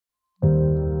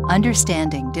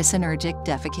Understanding dyssynergic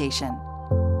defecation.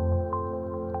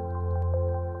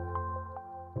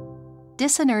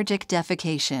 Dyssynergic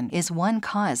defecation is one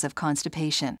cause of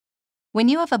constipation. When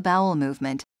you have a bowel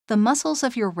movement, the muscles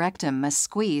of your rectum must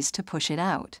squeeze to push it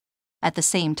out. At the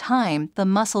same time, the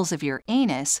muscles of your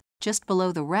anus, just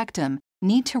below the rectum,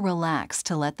 need to relax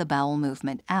to let the bowel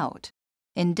movement out.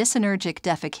 In dyssynergic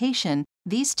defecation,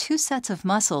 these two sets of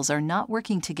muscles are not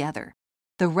working together.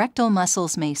 The rectal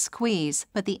muscles may squeeze,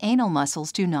 but the anal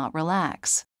muscles do not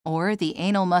relax. Or the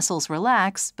anal muscles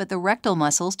relax, but the rectal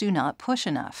muscles do not push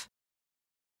enough.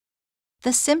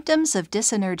 The symptoms of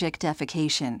dyssynergic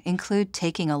defecation include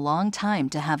taking a long time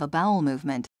to have a bowel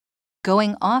movement,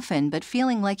 going often but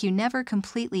feeling like you never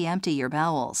completely empty your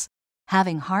bowels,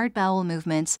 having hard bowel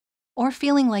movements, or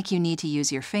feeling like you need to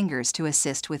use your fingers to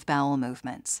assist with bowel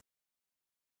movements.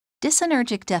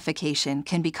 Dyssynergic defecation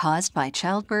can be caused by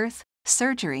childbirth,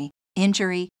 surgery,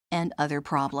 injury, and other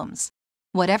problems.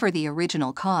 Whatever the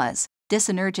original cause,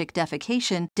 dyssynergic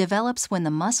defecation develops when the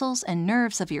muscles and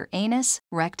nerves of your anus,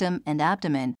 rectum, and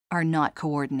abdomen are not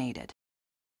coordinated.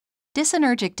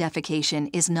 Dyssynergic defecation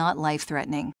is not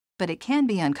life-threatening, but it can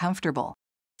be uncomfortable.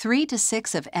 3 to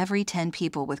 6 of every 10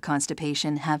 people with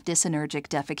constipation have dyssynergic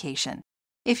defecation.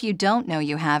 If you don't know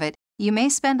you have it, you may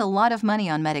spend a lot of money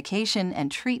on medication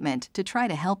and treatment to try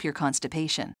to help your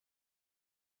constipation.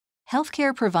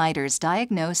 Healthcare providers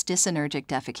diagnose dyssynergic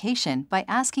defecation by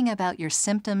asking about your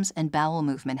symptoms and bowel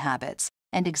movement habits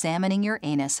and examining your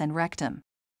anus and rectum.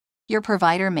 Your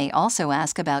provider may also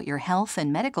ask about your health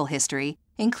and medical history,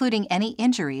 including any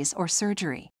injuries or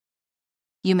surgery.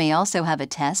 You may also have a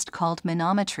test called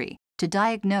Manometry to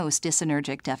diagnose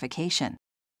dyssynergic defecation.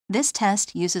 This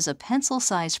test uses a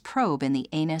pencil-sized probe in the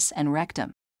anus and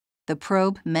rectum. The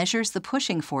probe measures the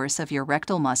pushing force of your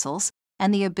rectal muscles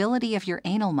and the ability of your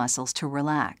anal muscles to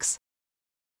relax.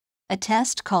 A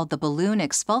test called the balloon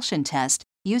expulsion test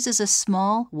uses a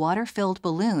small, water-filled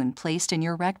balloon placed in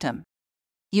your rectum.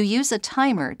 You use a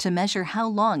timer to measure how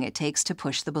long it takes to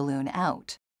push the balloon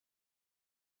out.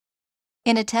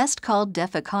 In a test called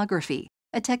defecography,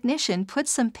 a technician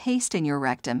puts some paste in your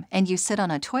rectum and you sit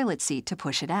on a toilet seat to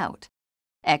push it out.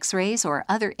 X-rays or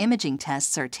other imaging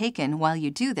tests are taken while you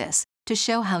do this to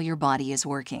show how your body is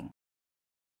working.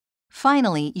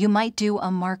 Finally, you might do a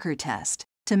marker test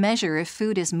to measure if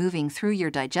food is moving through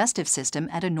your digestive system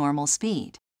at a normal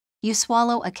speed. You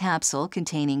swallow a capsule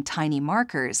containing tiny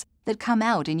markers that come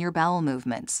out in your bowel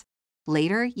movements.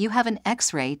 Later, you have an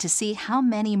X-ray to see how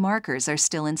many markers are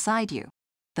still inside you.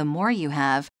 The more you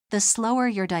have, the slower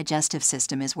your digestive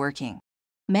system is working.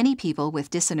 Many people with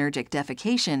dyssynergic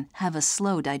defecation have a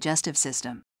slow digestive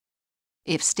system.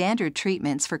 If standard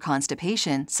treatments for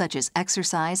constipation, such as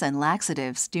exercise and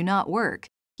laxatives, do not work,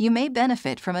 you may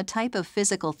benefit from a type of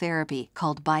physical therapy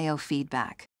called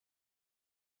biofeedback.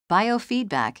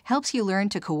 Biofeedback helps you learn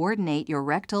to coordinate your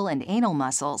rectal and anal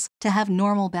muscles to have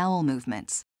normal bowel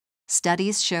movements.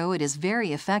 Studies show it is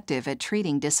very effective at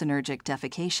treating dyssynergic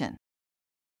defecation.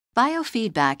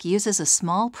 Biofeedback uses a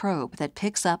small probe that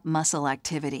picks up muscle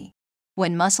activity.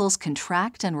 When muscles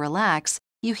contract and relax,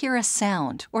 you hear a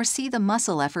sound or see the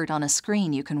muscle effort on a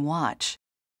screen you can watch.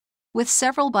 With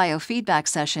several biofeedback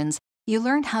sessions, you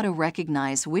learn how to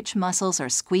recognize which muscles are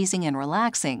squeezing and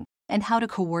relaxing and how to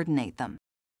coordinate them.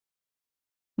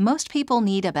 Most people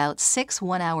need about 6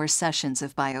 one-hour sessions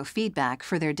of biofeedback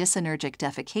for their dyssynergic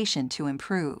defecation to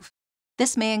improve.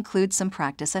 This may include some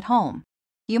practice at home.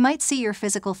 You might see your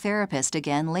physical therapist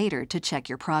again later to check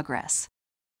your progress.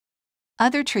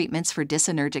 Other treatments for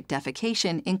dyssynergic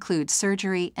defecation include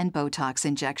surgery and Botox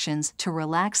injections to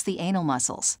relax the anal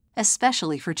muscles,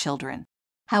 especially for children.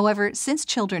 However, since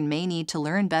children may need to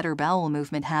learn better bowel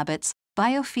movement habits,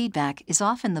 biofeedback is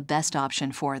often the best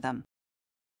option for them.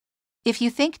 If you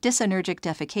think dyssynergic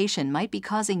defecation might be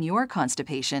causing your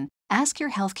constipation, ask your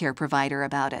healthcare provider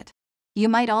about it. You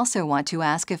might also want to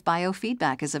ask if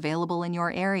biofeedback is available in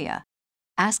your area.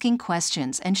 Asking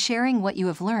questions and sharing what you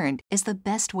have learned is the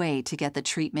best way to get the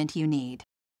treatment you need.